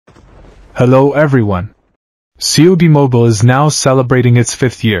Hello everyone. COD Mobile is now celebrating its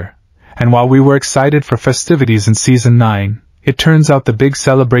 5th year, and while we were excited for festivities in Season 9, it turns out the big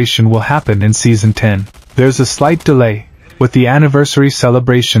celebration will happen in Season 10. There's a slight delay, with the anniversary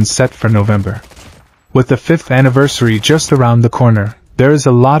celebration set for November. With the 5th anniversary just around the corner, there is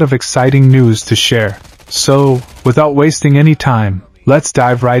a lot of exciting news to share. So, without wasting any time, let's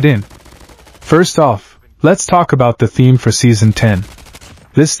dive right in. First off, let's talk about the theme for Season 10.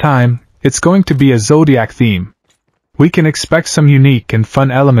 This time, it's going to be a Zodiac theme. We can expect some unique and fun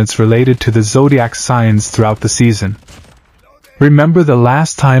elements related to the Zodiac signs throughout the season. Remember the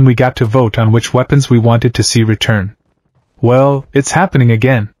last time we got to vote on which weapons we wanted to see return? Well, it's happening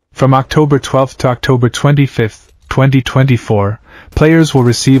again. From October 12th to October 25th, 2024, players will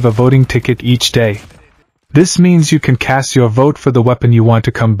receive a voting ticket each day. This means you can cast your vote for the weapon you want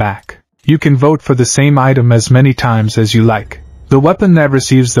to come back. You can vote for the same item as many times as you like. The weapon that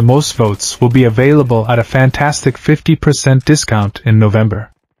receives the most votes will be available at a fantastic 50% discount in November.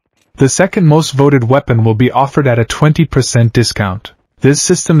 The second most voted weapon will be offered at a 20% discount. This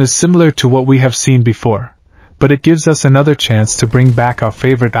system is similar to what we have seen before, but it gives us another chance to bring back our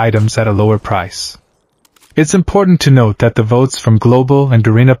favorite items at a lower price. It's important to note that the votes from global and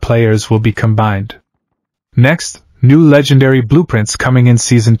arena players will be combined. Next, new legendary blueprints coming in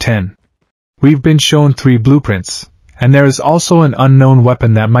Season 10. We've been shown 3 blueprints, and there is also an unknown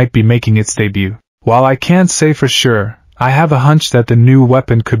weapon that might be making its debut. While I can't say for sure, I have a hunch that the new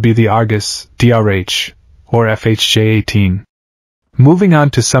weapon could be the Argus, DRH, or FHJ-18. Moving on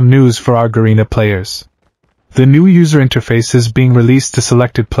to some news for our arena players. The new user interface is being released to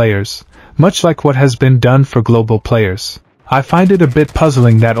selected players, much like what has been done for global players. I find it a bit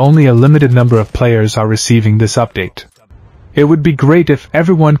puzzling that only a limited number of players are receiving this update. It would be great if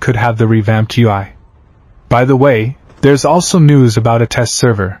everyone could have the revamped UI. By the way, there's also news about a test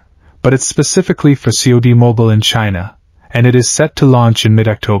server, but it's specifically for COD Mobile in China, and it is set to launch in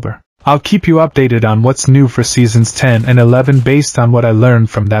mid-October. I'll keep you updated on what's new for Seasons 10 and 11 based on what I learned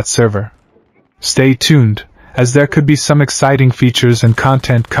from that server. Stay tuned, as there could be some exciting features and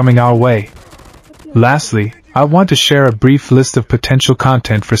content coming our way. Lastly, I want to share a brief list of potential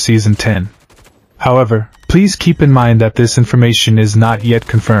content for Season 10. However, please keep in mind that this information is not yet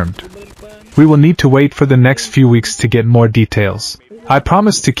confirmed. We will need to wait for the next few weeks to get more details. I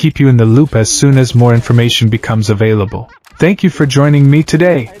promise to keep you in the loop as soon as more information becomes available. Thank you for joining me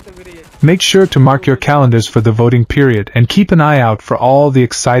today. Make sure to mark your calendars for the voting period and keep an eye out for all the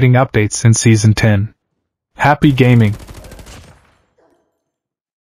exciting updates in Season 10. Happy gaming!